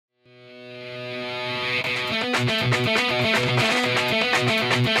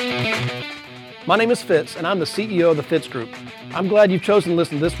My name is Fitz, and I'm the CEO of the Fitz Group. I'm glad you've chosen to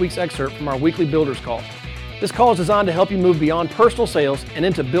listen to this week's excerpt from our weekly Builders Call. This call is designed to help you move beyond personal sales and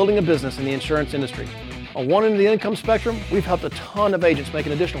into building a business in the insurance industry. On one end of the income spectrum, we've helped a ton of agents make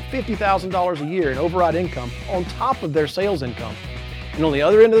an additional $50,000 a year in override income on top of their sales income. And on the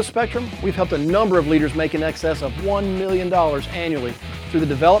other end of the spectrum, we've helped a number of leaders make in excess of $1 million annually through the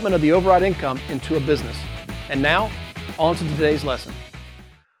development of the override income into a business. And now, on to today's lesson.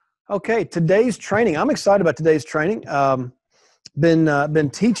 Okay, today's training. I'm excited about today's training. Been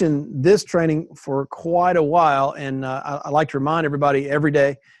teaching this training for quite a while, and I like to remind everybody every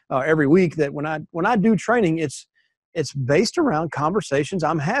day, every week, that when I do training, it's based around conversations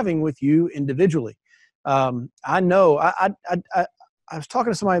I'm having with you individually. I know I was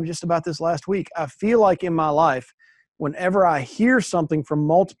talking to somebody just about this last week. I feel like in my life, whenever I hear something from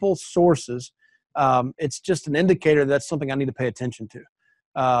multiple sources, it's just an indicator that's something I need to pay attention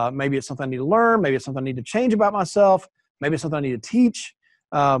to. Maybe it's something I need to learn. Maybe it's something I need to change about myself. Maybe it's something I need to teach.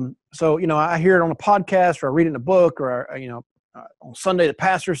 So, I hear it on a podcast, or I read it in a book, or, on Sunday, the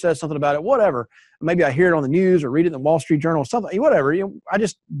pastor says something about it, whatever. Maybe I hear it on the news or read it in the Wall Street Journal, something, whatever. I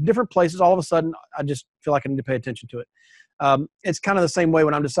just, different places, all of a sudden, I just feel like I need to pay attention to it. It's kind of the same way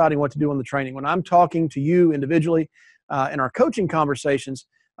when I'm deciding what to do on the training. When I'm talking to you individually in our coaching conversations,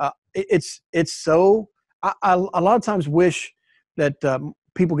 it's so, I a lot of times wish that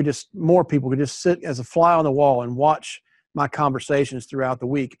more people could just sit as a fly on the wall and watch my conversations throughout the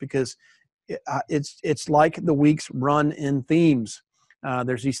week, because it's like the weeks run in themes.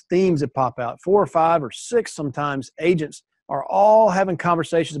 There's these themes that pop out. 4 or 5 or 6 sometimes agents are all having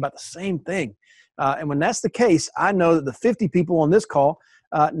conversations about the same thing. And when that's the case, I know that the 50 people on this call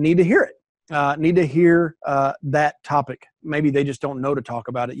need to hear it, need to hear that topic. Maybe they just don't know to talk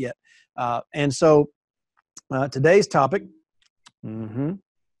about it yet. And so today's topic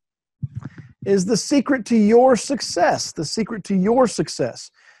is the secret to your success. The secret to your success.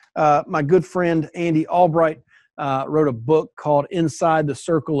 My good friend Andy Albright wrote a book called Inside the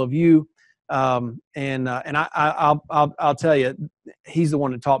Circle of You, and I'll tell you, he's the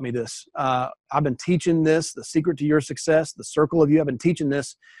one that taught me this. I've been teaching this, the secret to your success, the circle of you. I've been teaching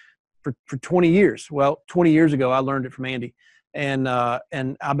this for 20 years. Well, 20 years ago, I learned it from Andy, and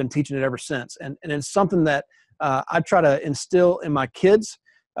I've been teaching it ever since. And it's something that I try to instill in my kids.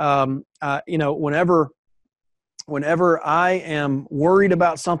 Whenever I am worried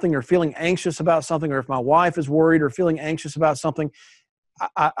about something or feeling anxious about something, or if my wife is worried or feeling anxious about something,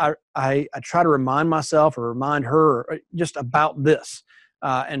 I try to remind myself or remind her just about this,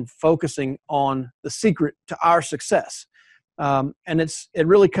 and focusing on the secret to our success. And it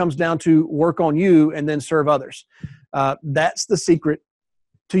really comes down to work on you and then serve others. That's the secret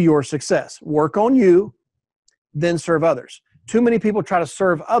to your success. Work on you, then serve others. Too many people try to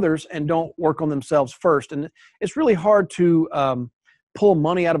serve others and don't work on themselves first. And it's really hard to pull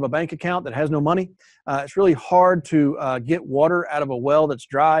money out of a bank account that has no money. It's really hard to get water out of a well that's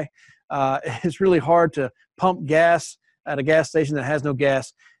dry. It's really hard to pump gas at a gas station that has no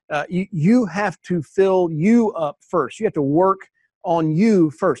gas. You have to fill you up first. You have to work on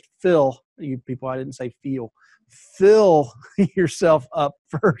you first. Fill, you people, I didn't say feel. Fill yourself up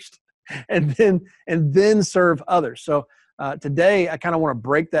first, and then serve others. So today, I kind of want to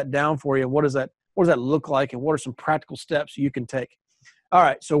break that down for you. What does that look like, and what are some practical steps you can take? All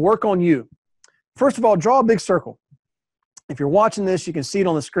right, so work on you. First of all, draw a big circle. If you're watching this, you can see it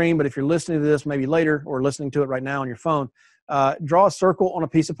on the screen, but if you're listening to this maybe later or listening to it right now on your phone, draw a circle on a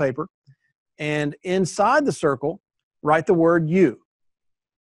piece of paper, and inside the circle, write the word you.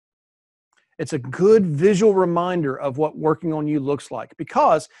 It's a good visual reminder of what working on you looks like,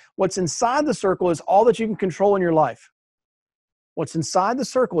 because what's inside the circle is all that you can control in your life. What's inside the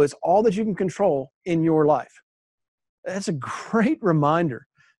circle is all that you can control in your life. That's a great reminder.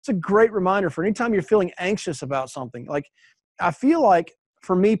 It's a great reminder for anytime you're feeling anxious about something. Like, I feel like,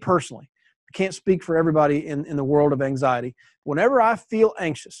 for me personally, I can't speak for everybody in the world of anxiety. Whenever I feel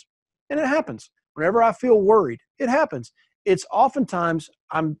anxious, and it happens, whenever I feel worried, it happens. It's oftentimes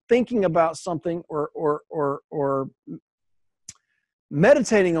I'm thinking about something or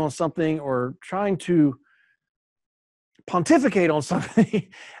meditating on something, or trying to pontificate on something.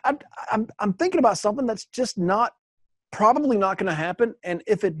 I'm thinking about something that's just probably not going to happen. And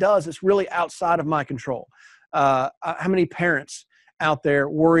if it does, it's really outside of my control. How many parents out there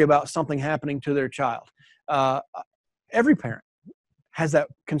worry about something happening to their child? Every parent has that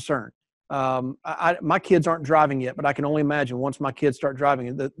concern. My kids aren't driving yet, but I can only imagine once my kids start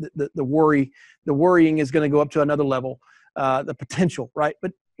driving, the worrying is going to go up to another level, the potential, right?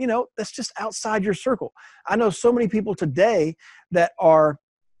 But that's just outside your circle. I know so many people today that are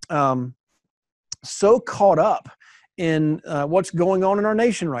so caught up in what's going on in our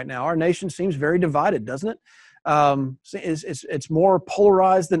nation right now. Our nation seems very divided, doesn't it? It's more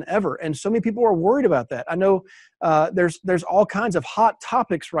polarized than ever, and so many people are worried about that. I know there's all kinds of hot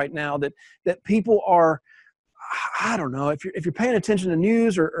topics right now that people are. I don't know if you're paying attention to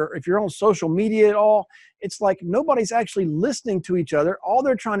news or if you're on social media at all. It's like nobody's actually listening to each other. All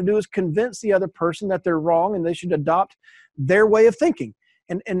they're trying to do is convince the other person that they're wrong and they should adopt their way of thinking.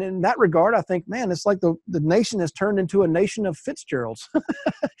 And in that regard, I think, man, it's like the nation has turned into a nation of Fitzgeralds.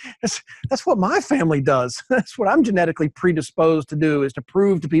 That's what my family does. That's what I'm genetically predisposed to do, is to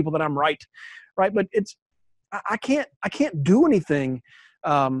prove to people that I'm right. But I can't do anything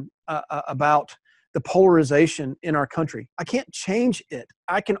about the polarization in our country. I can't change it.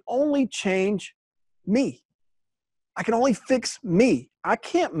 I can only change me. I can only fix me. I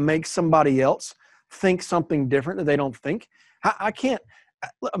can't make somebody else think something different that they don't think. I can't.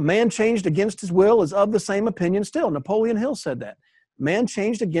 A man changed against his will is of the same opinion still. Napoleon Hill said that. Man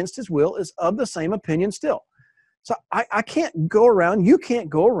changed against his will is of the same opinion still. So I can't go around, you can't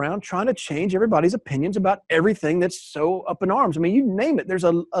go around trying to change everybody's opinions about everything that's so up in arms. I mean, you name it. There's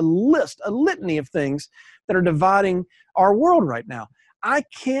a litany of things that are dividing our world right now. I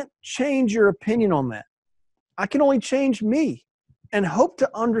can't change your opinion on that. I can only change me and hope to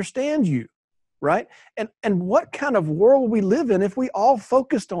understand you, right? And what kind of world would we live in if we all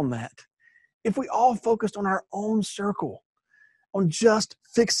focused on that? If we all focused on our own circle, on just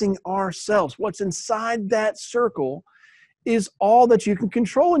fixing ourselves. What's inside that circle is all that you can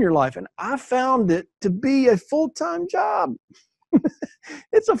control in your life. And I found it to be a full-time job.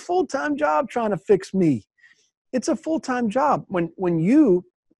 It's a full-time job trying to fix me. It's a full-time job. When you,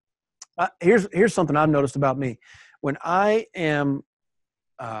 here's something I've noticed about me. When I am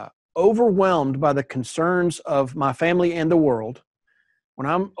overwhelmed by the concerns of my family and the world, when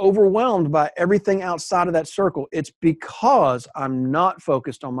I'm overwhelmed by everything outside of that circle, it's because I'm not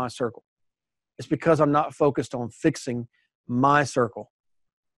focused on my circle. It's because I'm not focused on fixing my circle,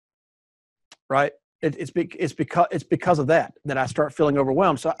 right? It's because of that I start feeling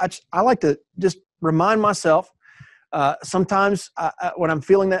overwhelmed. So I like to just remind myself. Sometimes when I'm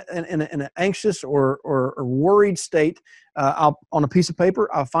feeling that in an anxious or worried state, I'll on a piece of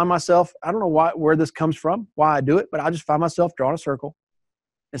paper, I'll find myself. I don't know where this comes from, why I do it, but I just find myself drawing a circle.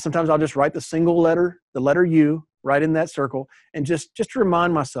 And sometimes I'll just write the single letter, the letter U, right in that circle, and just to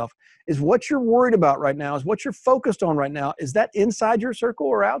remind myself, is what you're worried about right now, is what you're focused on right now, is that inside your circle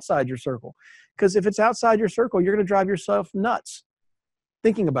or outside your circle? Because if it's outside your circle, you're going to drive yourself nuts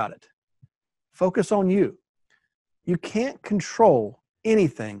thinking about it. Focus on you. You can't control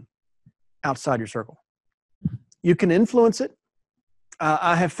anything outside your circle. You can influence it.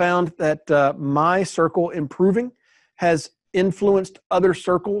 I have found that my circle improving has influenced other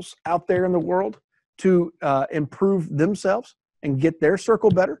circles out there in the world to improve themselves and get their circle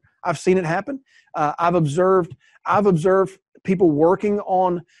better. I've seen it happen. I've observed people working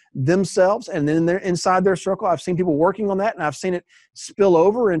on themselves, and then they're inside their circle. I've seen people working on that, and I've seen it spill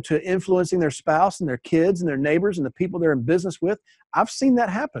over into influencing their spouse and their kids and their neighbors and the people they're in business with. I've seen that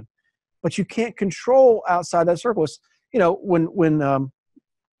happen, but you can't control outside that circle. It's, when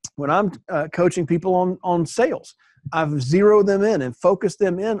I'm coaching people on sales, I've zeroed them in and focused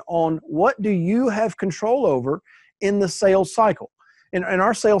them in on what do you have control over in the sales cycle. In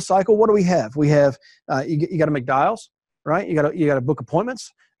our sales cycle, what do we have? We have you got to make dials, right? You got to book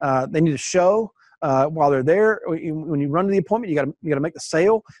appointments. They need to show while they're there. When you run to the appointment, you got to make the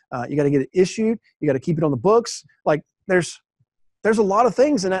sale. You got to get it issued. You got to keep it on the books. Like there's a lot of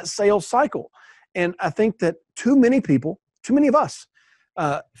things in that sales cycle, and I think that too many of us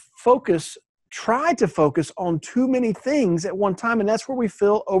try to focus on too many things at one time, and that's where we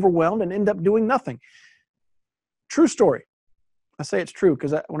feel overwhelmed and end up doing nothing. True story. I say it's true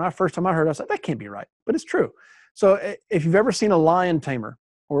because when first time I heard it, I was like, that can't be right, but it's true. So if you've ever seen a lion tamer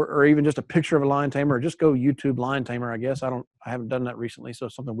or even just a picture of a lion tamer, or just go YouTube lion tamer, I guess. I haven't done that recently, so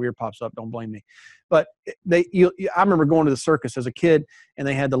if something weird pops up, don't blame me. But I remember going to the circus as a kid, and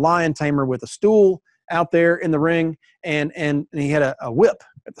they had the lion tamer with a stool out there in the ring, and he had a whip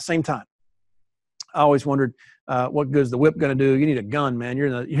at the same time. I always wondered, what good is the whip going to do? You need a gun, man.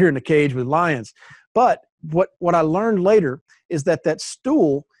 You're in the cage with lions. But what I learned later is that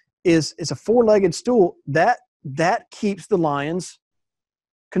stool is a four-legged stool that keeps the lions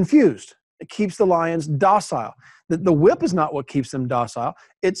confused. It keeps the lions docile. The whip is not what keeps them docile.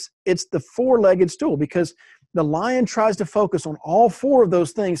 It's the four-legged stool, because the lion tries to focus on all four of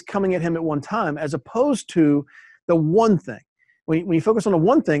those things coming at him at one time, as opposed to the one thing. When you focus on the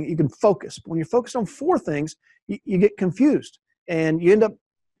one thing, you can focus. But when you're focused on four things, you get confused and you end up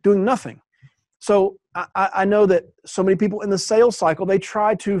doing nothing. So I know that so many people in the sales cycle, they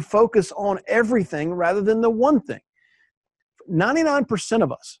try to focus on everything rather than the one thing. 99%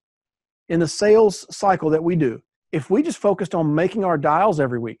 of us in the sales cycle that we do, if we just focused on making our dials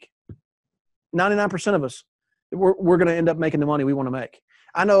every week, 99% of us, we're going to end up making the money we want to make.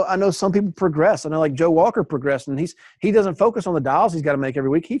 I know some people progress. I know like Joe Walker progressed, and he doesn't focus on the dials he's got to make every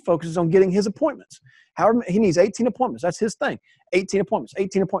week. He focuses on getting his appointments. However, he needs 18 appointments. That's his thing. 18 appointments,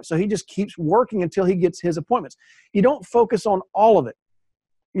 18 appointments. So he just keeps working until he gets his appointments. You don't focus on all of it.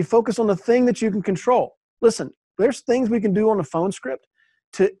 You focus on the thing that you can control. Listen, there's things we can do on the phone script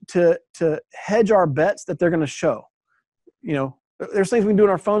to hedge our bets that they're going to show. You know, there's things we can do in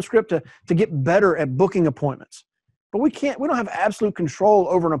our phone script to get better at booking appointments. But we don't have absolute control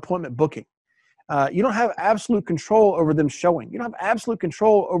over an appointment booking. You don't have absolute control over them showing. You don't have absolute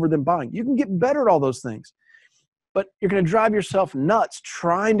control over them buying. You can get better at all those things. But you're going to drive yourself nuts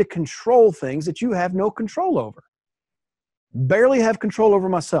trying to control things that you have no control over. Barely have control over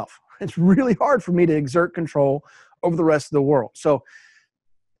myself. It's really hard for me to exert control over the rest of the world. So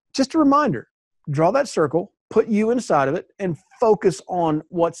just a reminder, draw that circle, put you inside of it, and focus on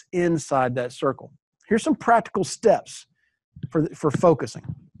what's inside that circle. Here's some practical steps for focusing.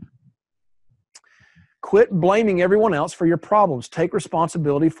 Quit blaming everyone else for your problems. Take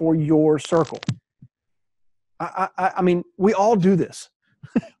responsibility for your circle. I mean, we all do this.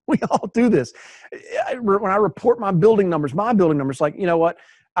 We all do this. When I report my building numbers, like, you know what?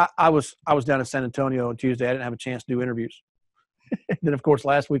 I was down in San Antonio on Tuesday. I didn't have a chance to do interviews. Then, of course,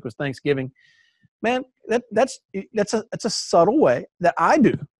 last week was Thanksgiving. Man, that's a subtle way that I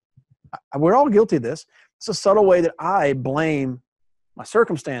do. We're all guilty of this. It's a subtle way that I blame my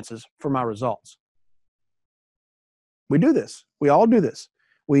circumstances for my results. We do this. We all do this.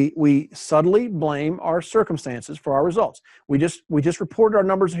 We subtly blame our circumstances for our results. We just reported our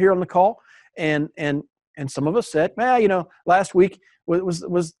numbers here on the call, and some of us said, you know, last week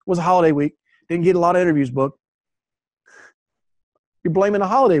was a holiday week. Didn't get a lot of interviews booked. You're blaming a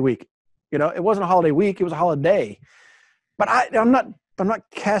holiday week. You know, it wasn't a holiday week. It was a holiday. But I'm not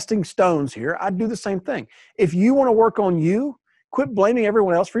casting stones here. I do the same thing. If you want to work on you, quit blaming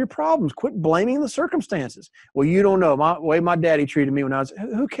everyone else for your problems. Quit blaming the circumstances. Well, you don't know the way my daddy treated me when I was.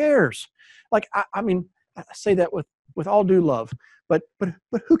 Who cares? Like I mean, I say that with all due love, but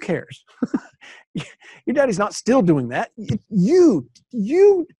who cares? Your daddy's not still doing that. You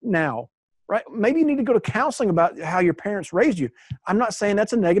now. Right? Maybe you need to go to counseling about how your parents raised you. I'm not saying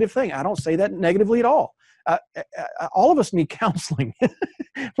that's a negative thing. I don't say that negatively at all. All of us need counseling.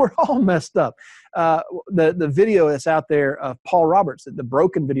 We're all messed up. The video that's out there of Paul Roberts, the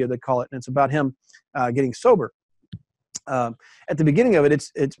broken video they call it, and it's about him getting sober. At the beginning of it,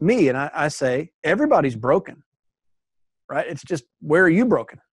 it's me, and I say everybody's broken. Right? It's just, where are you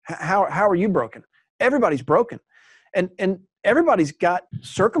broken? How are you broken? Everybody's broken, and everybody's got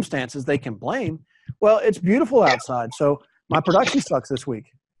circumstances they can blame. Well, it's beautiful outside, so my production sucks this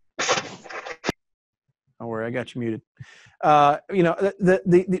week. Don't worry, I got you muted. You know,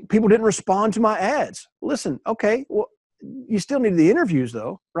 the people didn't respond to my ads. Listen, okay, well, you still need the interviews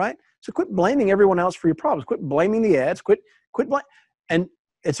though, right? So quit blaming everyone else for your problems. Quit blaming the ads. Quit blame. And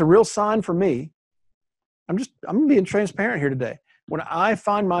it's a real sign for me. I'm being transparent here today. When I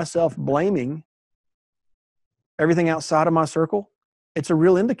find myself blaming everything outside of my circle, it's a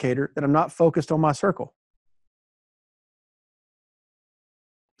real indicator that I'm not focused on my circle.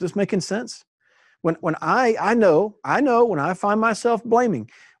 Is this making sense? When I know when I find myself blaming,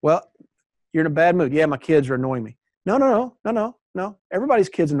 well, you're in a bad mood. Yeah, my kids are annoying me. No. Everybody's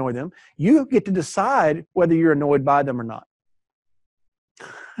kids annoy them. You get to decide whether you're annoyed by them or not.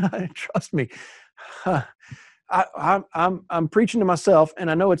 Trust me. I'm preaching to myself,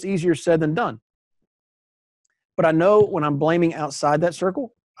 and I know it's easier said than done. But I know when I'm blaming outside that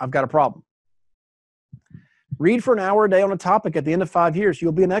circle, I've got a problem. Read for an hour a day on a topic. At the end of 5 years,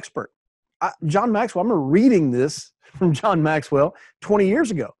 you'll be an expert. John Maxwell, I'm reading this from John Maxwell 20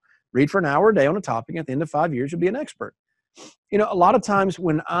 years ago. Read for an hour a day on a topic. At the end of 5 years, you'll be an expert. You know, a lot of times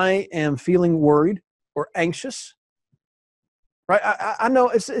when I am feeling worried or anxious, right? I know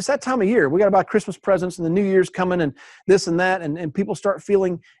it's that time of year. We got to buy Christmas presents and the New Year's coming and this and that, and people start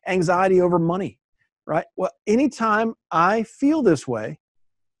feeling anxiety over money. Right? Well, anytime I feel this way,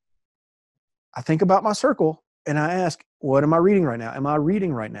 I think about my circle and I ask, what am I reading right now? Am I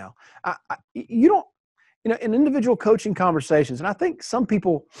reading right now? You don't, you know, in individual coaching conversations, and I think some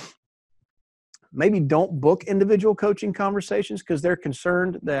people maybe don't book individual coaching conversations because they're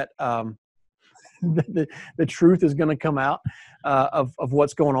concerned that the truth is going to come out of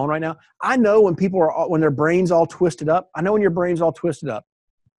what's going on right now. I know when people are, when their brain's all twisted up, I know when your brain's all twisted up,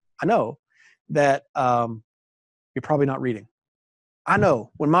 I know that you're probably not reading. I know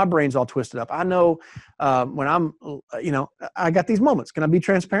when my brain's all twisted up. I know when I'm, I got these moments. Can I be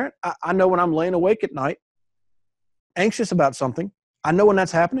transparent? I know when I'm laying awake at night, anxious about something. I know when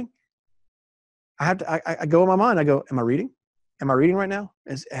that's happening. I go in my mind. I go, am I reading? Am I reading right now?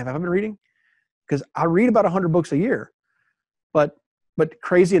 Have I been reading? Because I read about 100 books a year. But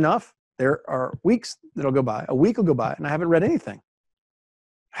crazy enough, there are weeks that'll go by. A week will go by, and I haven't read anything.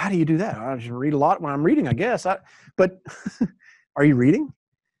 How do you do that? I just read a lot when I'm reading, I guess. But are you reading?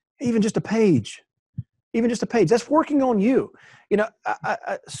 Even just a page. Even just a page. That's working on you.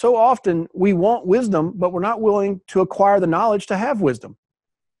 So often we want wisdom, but we're not willing to acquire the knowledge to have wisdom.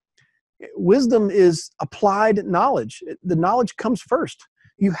 Wisdom is applied knowledge. The knowledge comes first.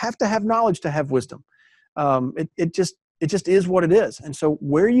 You have to have knowledge to have wisdom. It just is what it is. And so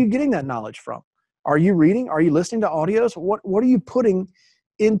where are you getting that knowledge from? Are you reading? Are you listening to audios? What are you putting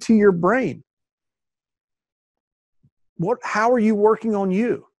into your brain? How are you working on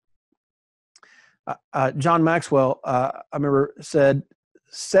you? John Maxwell, I remember, said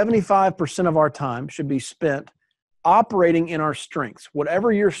 75% of our time should be spent operating in our strengths.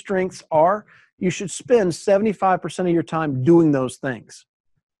 Whatever your strengths are, you should spend 75% of your time doing those things.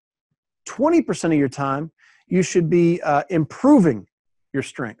 20% of your time, you should be improving your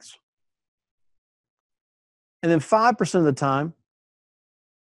strengths. And then 5% of the time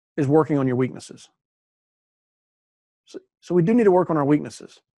is working on your weaknesses. So we do need to work on our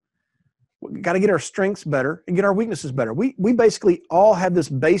weaknesses. We got to get our strengths better and get our weaknesses better. We basically all have this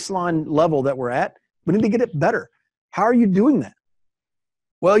baseline level that we're at. We need to get it better. How are you doing that?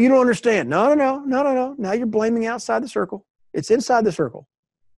 Well, you don't understand. No. Now you're blaming outside the circle. It's inside the circle.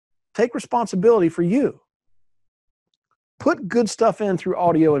 Take responsibility for you. Put good stuff in through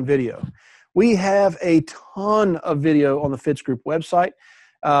audio and video. We have a ton of video on the Fitz Group website.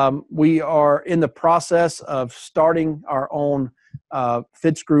 We are in the process of starting our own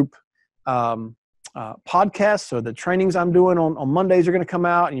Fitz Group podcast. So the trainings I'm doing on Mondays are going to come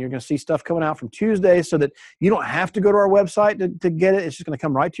out, and you're going to see stuff coming out from Tuesdays, so that you don't have to go to our website to get it. It's just going to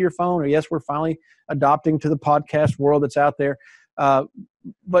come right to your phone. Or yes, we're finally adopting to the podcast world that's out there.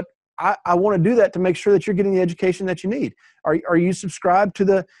 But I want to do that to make sure that you're getting the education that you need. Are you subscribed to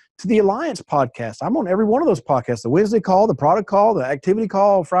the Alliance podcast? I'm on every one of those podcasts, the Wednesday call, the product call, the activity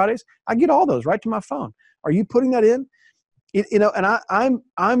call on Fridays. I get all those right to my phone. Are you putting that in? And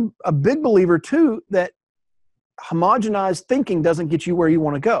I'm a big believer too that homogenized thinking doesn't get you where you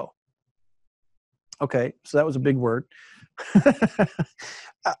want to go. Okay, so that was a big word.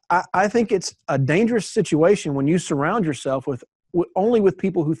 I think it's a dangerous situation when you surround yourself only with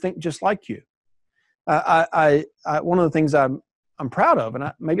people who think just like you. One of the things I'm proud of,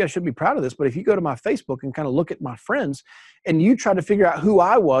 and maybe I should be proud of this, but if you go to my Facebook and kind of look at my friends and you try to figure out who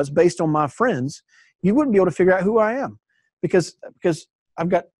I was based on my friends, you wouldn't be able to figure out who I am, because I've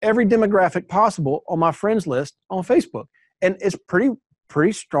got every demographic possible on my friends list on Facebook, and it's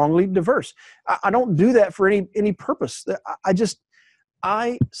pretty strongly diverse. I don't do that for any purpose.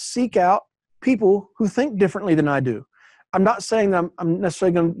 I seek out people who think differently than I do. I'm not saying that I'm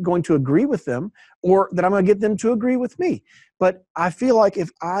necessarily going to agree with them or that I'm going to get them to agree with me. But I feel like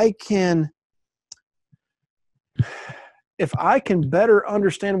if I can better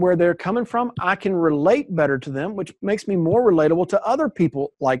understand where they're coming from, I can relate better to them, which makes me more relatable to other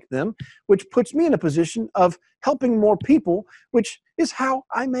people like them, which puts me in a position of helping more people, which is how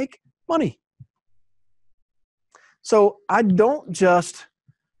I make money. So I don't just...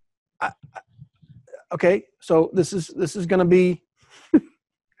 Okay, so this is going to be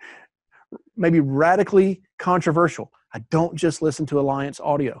maybe radically controversial. I don't just listen to Alliance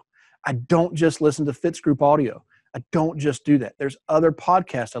audio. I don't just listen to Fitz Group audio. I don't just do that. There's other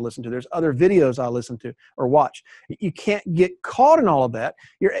podcasts I listen to. There's other videos I listen to or watch. You can't get caught in all of that.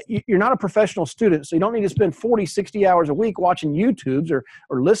 You're not a professional student, so you don't need to spend 40, 60 hours a week watching YouTubes or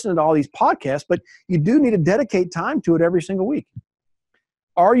listening to all these podcasts, but you do need to dedicate time to it every single week.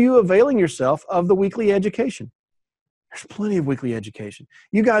 Are you availing yourself of the weekly education? There's plenty of weekly education.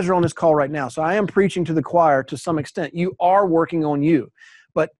 You guys are on this call right now, so I am preaching to the choir to some extent. You are working on you.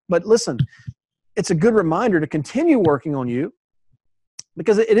 But listen, it's a good reminder to continue working on you,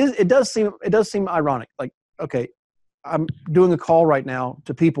 because it does seem ironic. Like, okay, I'm doing a call right now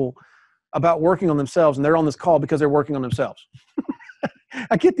to people about working on themselves, and they're on this call because they're working on themselves.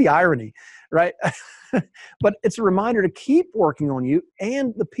 I get the irony, right? But it's a reminder to keep working on you,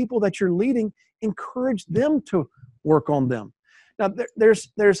 and the people that you're leading, encourage them to work on them. Now,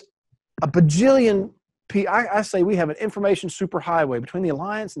 there's a bajillion. I say we have an information superhighway between the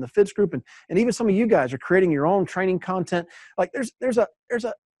Alliance and the Fitz Group, and even some of you guys are creating your own training content. Like there's a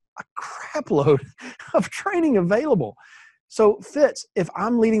crap load of training available. So Fitz, if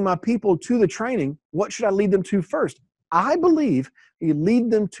I'm leading my people to the training, what should I lead them to first? I believe you lead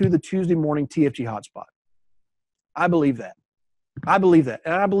them to the Tuesday morning TFG hotspot. I believe that.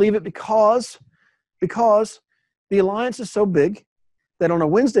 And I believe it because the Alliance is so big that on a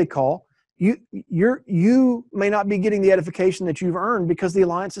Wednesday call, you may not be getting the edification that you've earned because the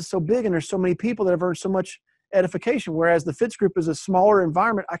Alliance is so big and there's so many people that have earned so much edification. Whereas the Fitz Group is a smaller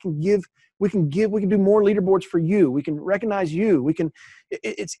environment. We can do more leaderboards for you. We can recognize you.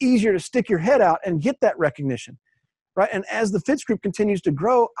 It's easier to stick your head out and get that recognition, right? And as the Fitz Group continues to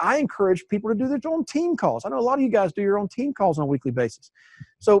grow, I encourage people to do their own team calls. I know a lot of you guys do your own team calls on a weekly basis.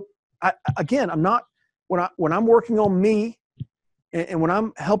 So I'm not, when I'm working on me, and when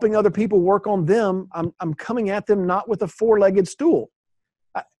I'm helping other people work on them, I'm coming at them not with a four-legged stool.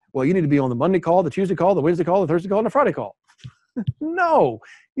 Well, you need to be on the Monday call, the Tuesday call, the Wednesday call, the Thursday call, and the Friday call. No,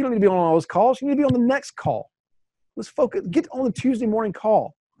 you don't need to be on all those calls. You need to be on the next call. Let's focus. Get on the Tuesday morning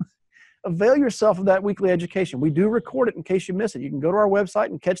call. Avail yourself of that weekly education. We do record it in case you miss it. You can go to our website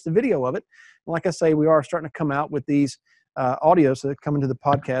and catch the video of it. And like I say, we are starting to come out with these audios that come into the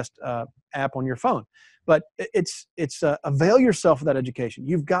podcast app on your phone. But it's avail yourself of that education.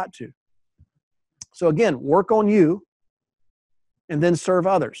 You've got to. So again, work on you and then serve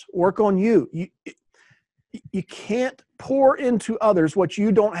others. Work on you. You can't pour into others what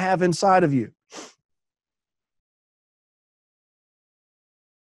you don't have inside of you.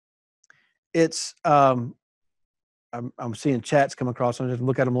 It's I'm seeing chats come across. I'm just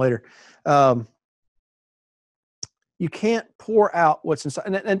look at them later. You can't pour out what's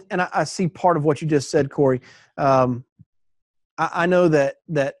inside. And I see part of what you just said, Corey. I know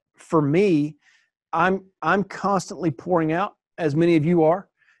that for me, I'm constantly pouring out, as many of you are.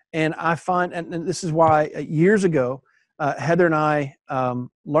 And I find, and this is why years ago, Heather and I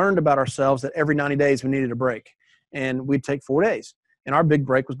learned about ourselves that every 90 days we needed a break. And we'd take 4 days. And our big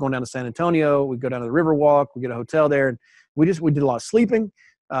break was going down to San Antonio. We'd go down to the Riverwalk. We'd get a hotel there. And we did a lot of sleeping.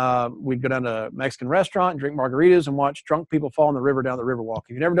 We'd go down to a Mexican restaurant and drink margaritas and watch drunk people fall in the river down the Riverwalk. If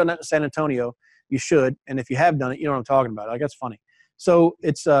you've never done that in San Antonio, you should. And if you have done it, you know what I'm talking about. Like, that's funny. So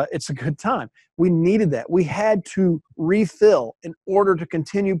it's a good time. We needed that. We had to refill in order to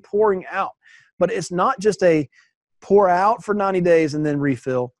continue pouring out. But it's not just a pour out for 90 days and then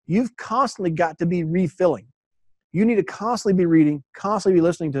refill. You've constantly got to be refilling. You need to constantly be reading, constantly be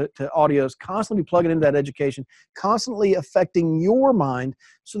listening to audios, constantly be plugging into that education, constantly affecting your mind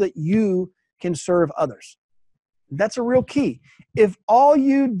so that you can serve others. That's a real key. If all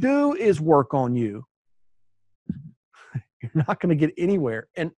you do is work on you, you're not going to get anywhere.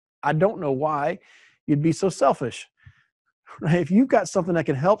 And I don't know why you'd be so selfish. Right? If you've got something that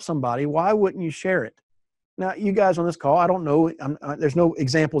can help somebody, why wouldn't you share it? Now, you guys on this call, I don't know. There's no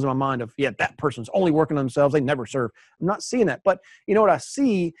examples in my mind of, that person's only working on themselves. They never serve. I'm not seeing that. But you know what I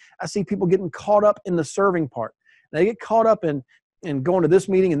see? I see people getting caught up in the serving part. They get caught up in going to this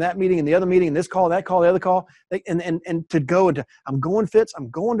meeting and that meeting and the other meeting and this call, that call, the other call. And to go into, I'm going Fitz,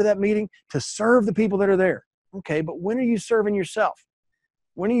 I'm going to that meeting to serve the people that are there. Okay, but when are you serving yourself?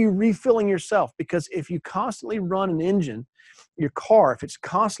 When are you refilling yourself? Because if you constantly run an engine, your car, if it's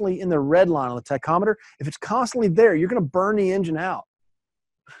constantly in the red line on the tachometer, if it's constantly there, you're going to burn the engine out.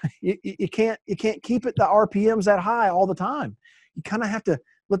 You can't keep it the RPMs that high all the time. You kind of have to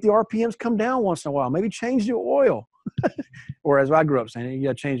let the RPMs come down once in a while. Maybe change the oil. Or as I grew up saying, you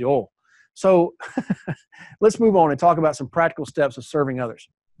got to change the oil. So let's move on and talk about some practical steps of serving others.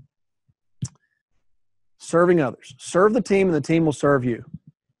 Serving others. Serve the team and the team will serve you.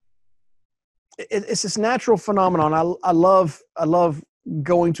 It's this natural phenomenon. I love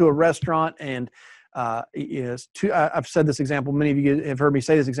going to a restaurant and I've said this example. Many of you have heard me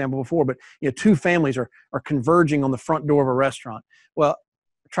say this example before, but two families are converging on the front door of a restaurant. Well,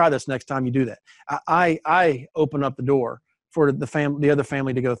 try this next time you do that. I open up the door for the other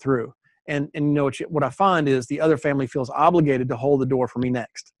family to go through, and what I find is the other family feels obligated to hold the door for me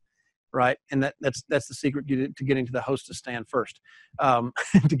next. Right. And that's the secret to getting to the hostess stand first, to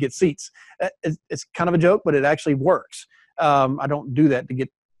get seats. It's kind of a joke, but it actually works. I don't do that to get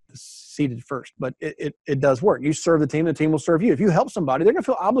seated first, but it does work. You serve the team will serve you. If you help somebody, they're going to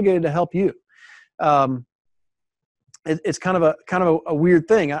feel obligated to help you. It's kind of a weird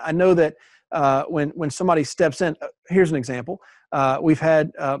thing. I know that when somebody steps in, here's an example. We've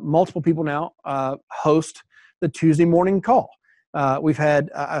had multiple people now host the Tuesday morning call. I've had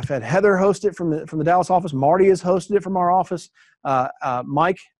Heather host it from the Dallas office. Marty has hosted it from our office.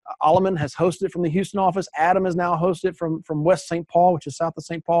 Mike Alleman has hosted it from the Houston office. Adam has now hosted it from West St. Paul, which is south of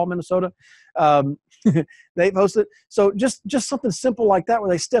St. Paul, Minnesota. They've hosted it. So just something simple like that, where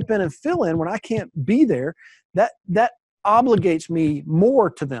they step in and fill in when I can't be there, that obligates me more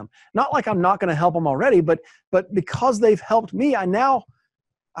to them. Not like I'm not going to help them already, but because they've helped me, I now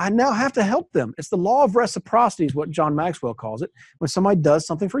have to help them. It's the law of reciprocity is what John Maxwell calls it. When somebody does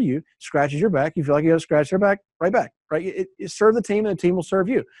something for you, scratches your back, you feel like you got to scratch their back right back, right? You serve the team and the team will serve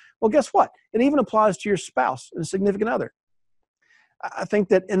you. Well, guess what? It even applies to your spouse and significant other. I think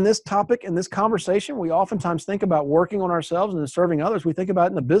that in this topic, in this conversation, we oftentimes think about working on ourselves and serving others. We think about it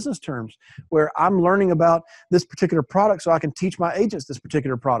in the business terms, where I'm learning about this particular product so I can teach my agents this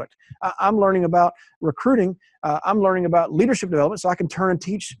particular product. I'm learning about recruiting. I'm learning about leadership development so I can turn and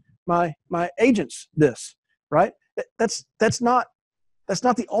teach my agents this, right? That's not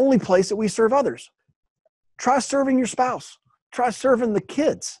the only place that we serve others. Try serving your spouse. Try serving the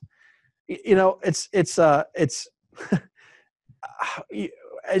kids. It's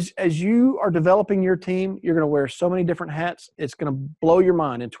as you are developing your team, you're going to wear so many different hats. It's going to blow your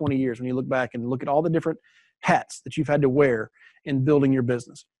mind in 20 years when you look back and look at all the different hats that you've had to wear in building your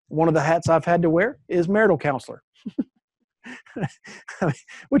business. One of the hats I've had to wear is marital counselor,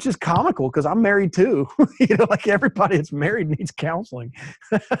 which is comical because I'm married too. Like everybody that's married needs counseling.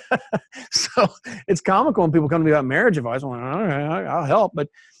 So it's comical when people come to me about marriage advice. I'm like, all right, I'll help. But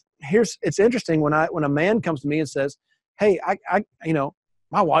it's interesting when a man comes to me and says, hey,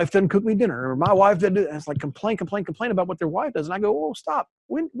 my wife doesn't cook me dinner, or my wife doesn't do it. And it's like complain about what their wife does. And I go, oh, stop.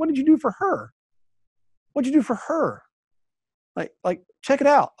 What did you do for her? What'd you do for her? Like check it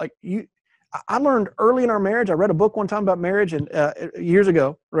out. I learned early in our marriage. I read a book one time about marriage, and years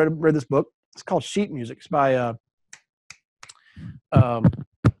ago, read this book. It's called Sheet Music. It's by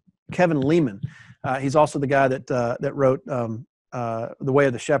Kevin Lehman. He's also the guy that wrote The Way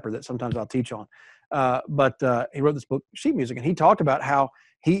of the Shepherd that sometimes I'll teach on. But he wrote this book, Sheet Music, and he talked about how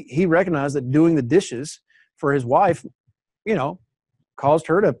he recognized that doing the dishes for his wife, caused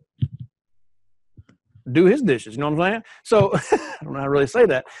her to do his dishes. You know what I'm saying? So I don't know how to really say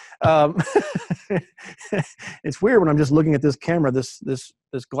that. It's weird when I'm just looking at this camera, this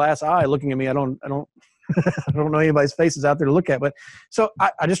glass eye looking at me. I don't I don't know anybody's faces out there to look at, but so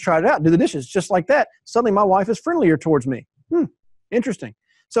I just tried it out, do the dishes just like that. Suddenly my wife is friendlier towards me. Interesting.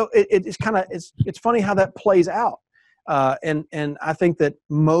 So it's funny how that plays out. And I think that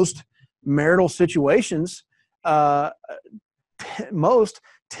most marital situations, most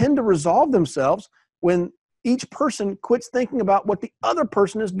tend to resolve themselves when each person quits thinking about what the other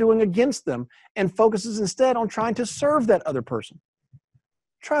person is doing against them and focuses instead on trying to serve that other person.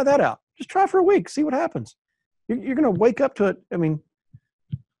 Try that out. Just try for a week. See what happens. You're going to wake up to it.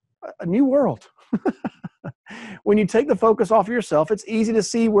 A new world. When you take the focus off of yourself, it's easy to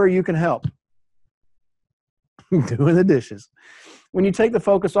see where you can help. Doing the dishes. When you take the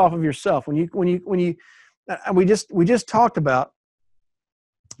focus off of yourself, we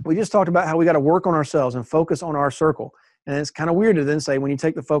just talked about how we got to work on ourselves and focus on our circle. And it's kind of weird to then say when you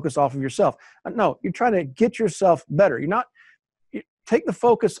take the focus off of yourself. No, you're trying to get yourself better. You take the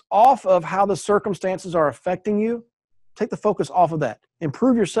focus off of how the circumstances are affecting you. Take the focus off of that.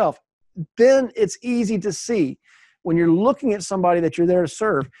 Improve yourself. Then it's easy to see when you're looking at somebody that you're there to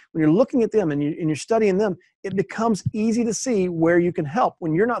serve, when you're looking at them and you're studying them, it becomes easy to see where you can help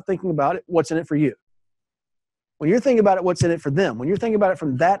when you're not thinking about it, what's in it for you. When you're thinking about it, what's in it for them, when you're thinking about it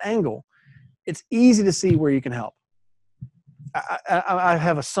from that angle, it's easy to see where you can help. I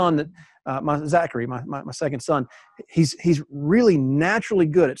have a son that, Zachary, my second son, he's really naturally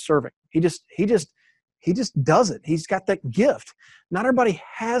good at serving. He just does it. He's got that gift. Not everybody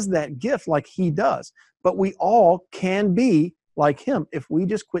has that gift like he does, but we all can be like him if we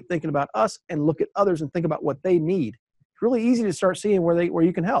just quit thinking about us and look at others and think about what they need. It's really easy to start seeing where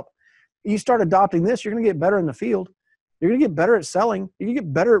you can help. You start adopting this, you're going to get better in the field. You're going to get better at selling. You're going to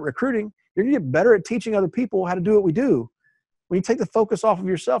get better at recruiting. You're going to get better at teaching other people how to do what we do. When you take the focus off of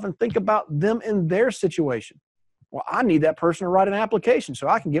yourself and think about them in their situation. Well, I need that person to write an application so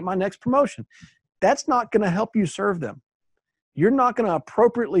I can get my next promotion. That's not going to help you serve them. You're not going to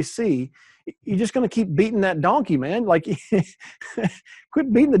appropriately see. You're just going to keep beating that donkey, man. Like,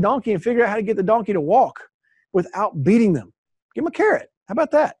 quit beating the donkey and figure out how to get the donkey to walk without beating them. Give them a carrot. How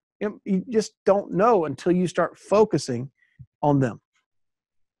about that? You just don't know until you start focusing on them.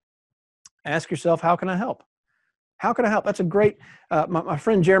 Ask yourself, how can I help? How can I help? That's a great, my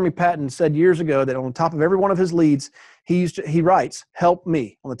friend Jeremy Patton said years ago that on the top of every one of his leads, he writes, help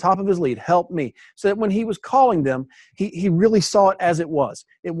me. On the top of his lead, help me. So that when he was calling them, he really saw it as it was.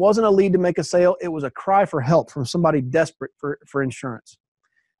 It wasn't a lead to make a sale. It was a cry for help from somebody desperate for insurance.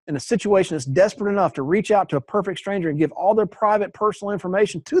 In a situation that's desperate enough to reach out to a perfect stranger and give all their private personal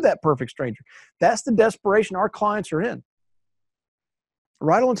information to that perfect stranger. That's the desperation our clients are in.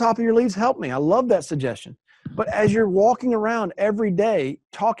 Right on the top of your leads, help me. I love that suggestion. But as you're walking around every day,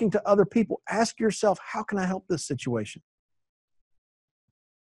 talking to other people, ask yourself, how can I help this situation?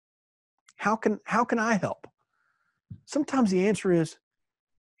 How can I help? Sometimes the answer is,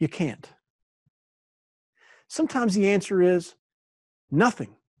 you can't. Sometimes the answer is,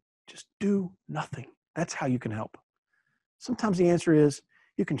 nothing. Just do nothing. That's how you can help. Sometimes the answer is,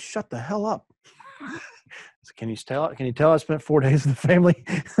 you can shut the hell up. So can you tell I spent 4 days with the family?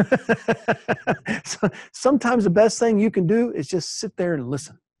 So sometimes the best thing you can do is just sit there and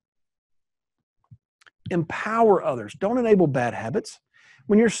listen. Empower others. Don't enable bad habits.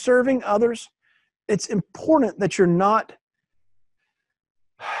 When you're serving others, it's important that you're not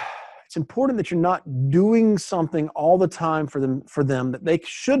doing something all the time for them that they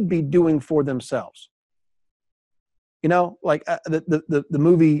should be doing for themselves. You know, like the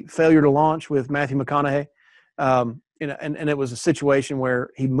movie Failure to Launch with Matthew McConaughey. And it was a situation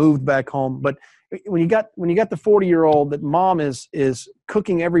where he moved back home. But when you got the 40-year-old that mom is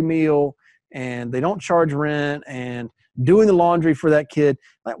cooking every meal and they don't charge rent and doing the laundry for that kid,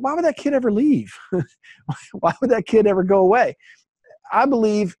 like, why would that kid ever leave? Why would that kid ever go away? I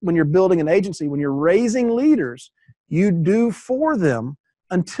believe when you're building an agency, when you're raising leaders, you do for them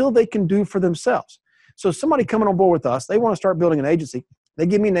until they can do for themselves. So somebody coming on board with us, they want to start building an agency. They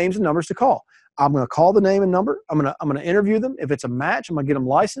give me names and numbers to call. I'm going to call the name and number. I'm going to interview them. If it's a match, I'm going to get them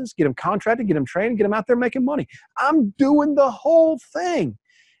licensed, get them contracted, get them trained, get them out there making money. I'm doing the whole thing.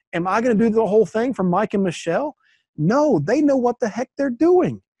 Am I going to do the whole thing for Mike and Michelle? No, they know what the heck they're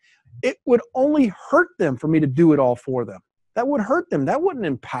doing. It would only hurt them for me to do it all for them. That would hurt them. That wouldn't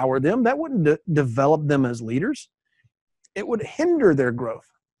empower them. That wouldn't develop them as leaders. It would hinder their growth.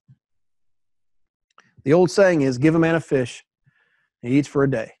 The old saying is, give a man a fish, he eats for a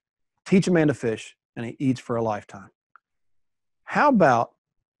day. Teach a man to fish, and he eats for a lifetime. How about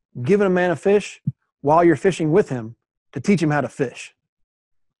giving a man a fish while you're fishing with him to teach him how to fish?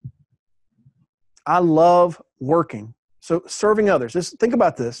 I love working. So serving others. Think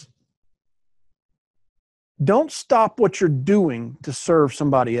about this. Don't stop what you're doing to serve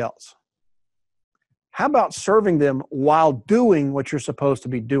somebody else. How about serving them while doing what you're supposed to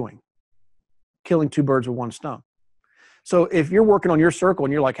be doing? Killing two birds with one stone. So if you're working on your circle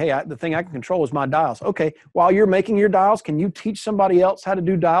and you're like, hey, the thing I can control is my dials. Okay, while you're making your dials, can you teach somebody else how to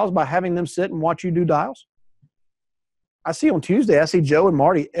do dials by having them sit and watch you do dials? I see on Tuesday, I see Joe and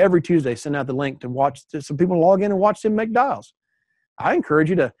Marty every Tuesday send out the link to watch some people log in and watch them make dials. I encourage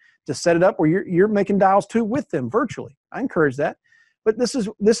you to set it up where you're making dials too with them virtually. I encourage that. But this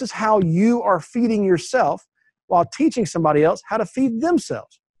is how you are feeding yourself while teaching somebody else how to feed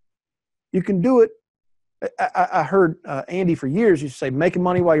themselves. You can do it. I heard Andy for years used to say, making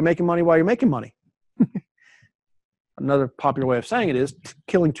money while you're making money while you're making money. Another popular way of saying it is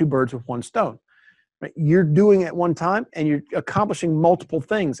killing two birds with one stone. Right? You're doing it at one time and you're accomplishing multiple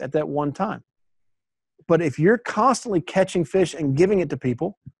things at that one time. But if you're constantly catching fish and giving it to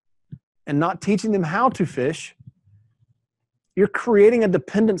people and not teaching them how to fish, you're creating a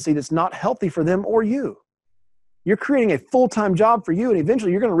dependency that's not healthy for them or you. You're creating a full-time job for you, and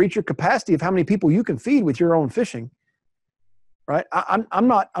eventually you're going to reach your capacity of how many people you can feed with your own fishing. Right? I'm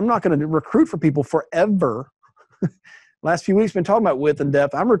not going to recruit for people forever. Last few weeks, been talking about width and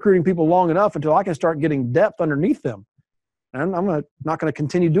depth. I'm recruiting people long enough until I can start getting depth underneath them. And I'm not going to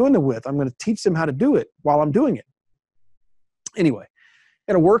continue doing the width. I'm going to teach them how to do it while I'm doing it. Anyway,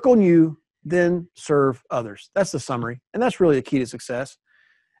 it'll work on you, then serve others. That's the summary, and that's really the key to success.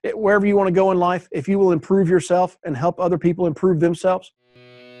 Wherever you want to go in life, if you will improve yourself and help other people improve themselves,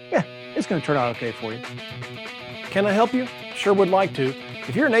 yeah, it's going to turn out okay for you. Can I help you? Sure would like to.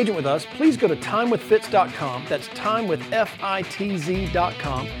 If you're an agent with us, please go to timewithfitz.com. That's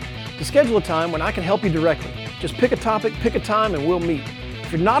timewithfitz.com to schedule a time when I can help you directly. Just pick a topic, pick a time, and we'll meet.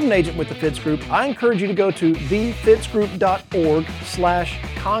 If you're not an agent with the Fitz Group, I encourage you to go to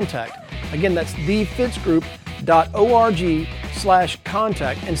thefitzgroup.org/contact. Again, that's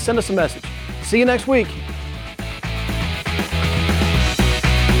thefitzgroup.org/contact and send us a message. See you next week.